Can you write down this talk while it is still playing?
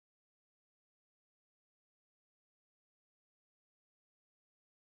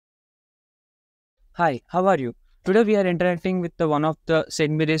Hi, how are you? Today we are interacting with one of the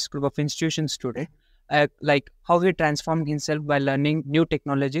St. Mary's group of institutions today, like how he transformed himself by learning new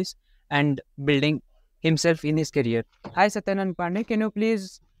technologies and building himself in his career. Hi, Satyanand Pandey. Can you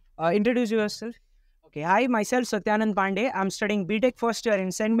please introduce yourself? Okay, hi, myself Satyanand Pandey. I'm studying B.tech first year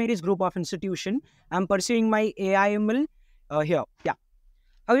in St. Mary's Group of Institution. I'm pursuing my AIML here. Yeah.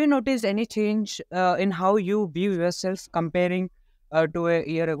 Have you noticed any change in how you view yourself comparing to a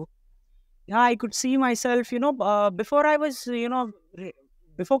year ago? Yeah, I could see myself, before I was,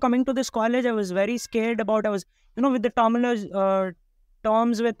 before coming to this college, I was very scared about, I was, with the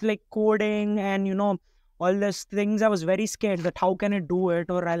terms with like coding and, all these things, I was very scared that how can I do it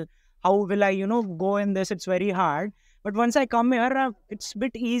or how will I, go in this? It's very hard. But once I come here, it's a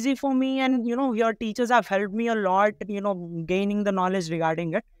bit easy for me. And, your teachers have helped me a lot, gaining the knowledge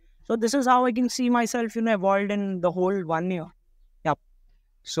regarding it. So this is how I can see myself, evolved in the whole 1 year. Yeah.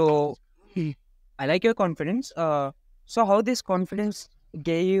 So I like your confidence. So how this confidence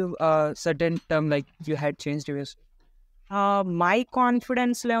gave you a certain term like you had changed yours? My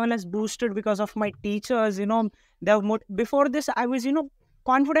confidence level has boosted because of my teachers. Before this, I was,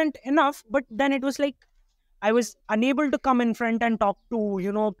 confident enough, but then it was like I was unable to come in front and talk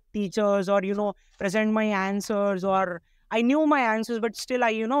to, teachers or, present my answers, or I knew my answers, but still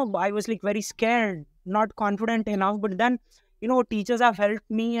I was like very scared, not confident enough. But then, teachers have helped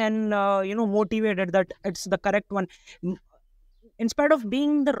me and, motivated that it's the correct one. M- In spite of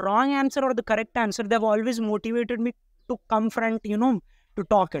being the wrong answer or the correct answer, they've always motivated me to come front, to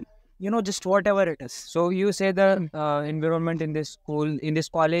talk it, just whatever it is. So you say the environment in this school, in this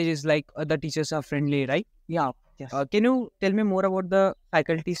college is like the teachers are friendly, right? Yeah. Yes. Can you tell me more about the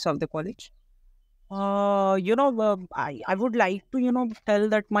faculties of the college? I would like to, tell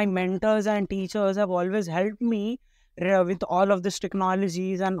that my mentors and teachers have always helped me with all of these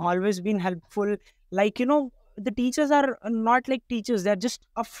technologies and always been helpful. Like, the teachers are not like teachers, they're just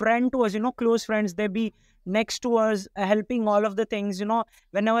a friend to us, close friends. They be next to us, helping all of the things,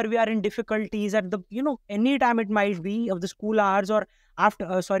 whenever we are in difficulties at the, any time it might be of the school hours or after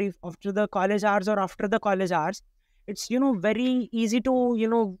the college hours or after the college hours. It's, very easy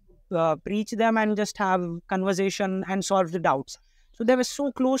to, preach them and just have conversation and solve the doubts. So they were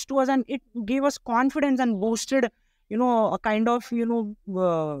so close to us, and it gave us confidence and boosted, a kind of,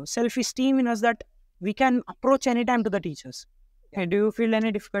 self-esteem in us that we can approach anytime to the teachers. Hey, do you feel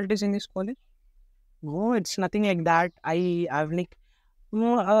any difficulties in this college? No, it's nothing like that. I've like,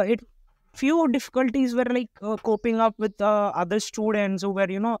 it few difficulties were like coping up with other students who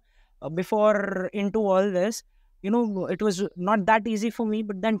were, before into all this. It was not that easy for me,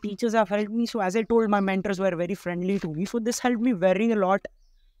 but then teachers have helped me. So as I told, my mentors were very friendly to me. So this helped me very a lot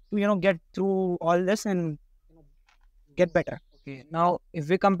to, get through all this and get better. Okay. Now, if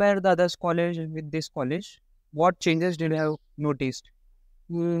we compare the others college with this college, what changes did you have noticed?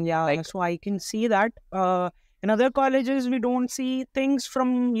 Yeah, Like, so I can see that in other colleges we don't see things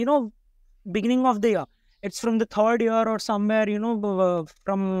from, beginning of the year. It's from the third year or somewhere,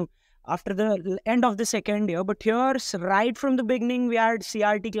 from after the end of the second year. But here, right from the beginning, we had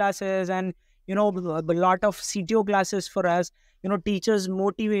CRT classes and, a lot of CTO classes for us. Teachers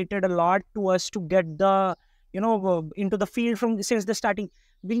motivated a lot to us to get the, into the field from since the starting.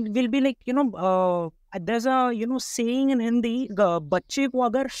 We'll be like, there's a, saying in Hindi, बच्चे को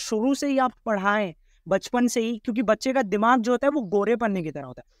अगर शुरू से ही आप पढ़ाएं, बचपन से ही, क्योंकि बच्चे का दिमाग जो होता है वो गोरे पन्ने की तरह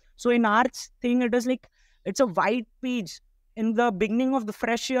होता है. So in our thing, it is like it's a white page. In the beginning of the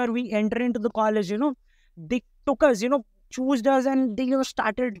fresh year, we enter into the college. They took us, choosed us, and they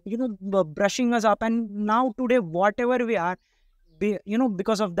started, brushing us up. And now today, whatever we are,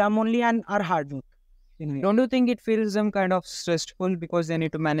 because of them only and our hard work. don't you think it feels some kind of stressful because they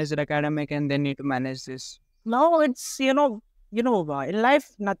need to manage their academic and they need to manage this? Now it's in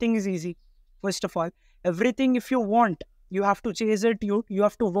life nothing is easy. First of all, everything if you want, you have to chase it. You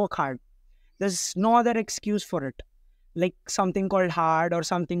have to work hard. There's no other excuse for it. Like something called hard or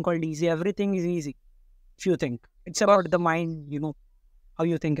something called easy. Everything is easy if you think. It's Because, about the mind, how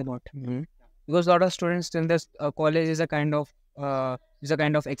you think about. Mhm. Because a lot of students think this college is a kind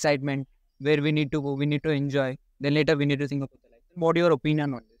of excitement where we need to go, we need to enjoy. Then later we need to think about the life. What your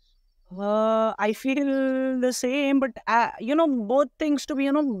opinion on this? I feel the same, but both things to be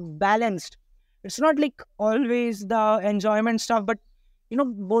balanced. It's not like always the enjoyment stuff, but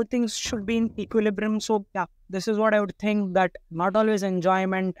both things should be in equilibrium. So yeah, this is what I would think, that not always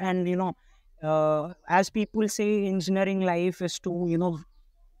enjoyment, and as people say, engineering life is to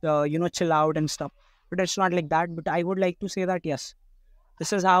chill out and stuff, but it's not like that. But I would like to say that yes,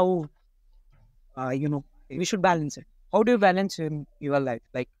 this is how we should balance it. How do you balance in your life,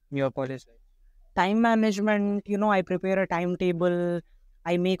 like in your college life? time management, I prepare a timetable.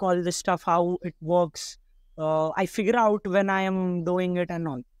 I make all this stuff, how it works. I figure out when I am doing it and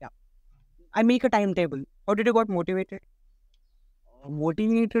all. Yeah. I make a timetable. How did you got motivated?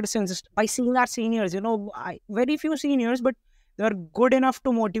 Motivated since by seeing our seniors, very few seniors, but they're good enough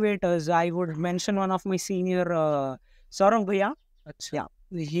to motivate us. I would mention one of my senior, Saurabh Bhaiya. Yeah,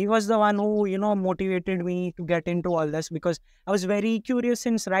 he was the one who, motivated me to get into all this because I was very curious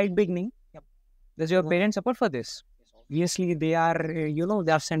since right beginning. Yep. Does your parents support for this? Obviously, they are,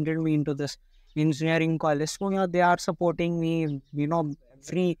 they have sent me into this engineering college. So, they are supporting me,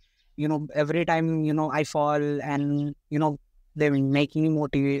 every time, I fall and, they will make me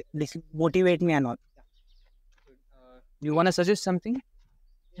motivate me and all. You want to suggest something?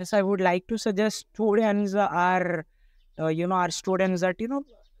 Yes, I would like to suggest students our students that,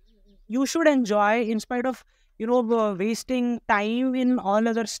 you should enjoy in spite of, wasting time in all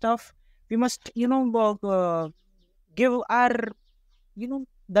other stuff. We must, give our,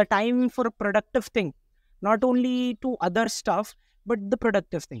 the time for a productive thing, not only to other stuff, but the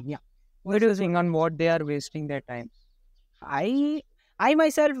productive thing. Yeah. What do you think on what they are wasting their time? I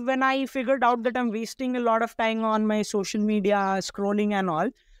myself, when I figured out that I'm wasting a lot of time on my social media, scrolling and all,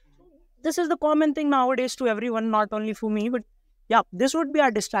 this is the common thing nowadays to everyone, not only for me, but yeah, this would be our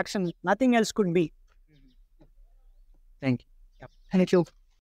distraction. Nothing else could be. Thank you. Yeah. Thank you.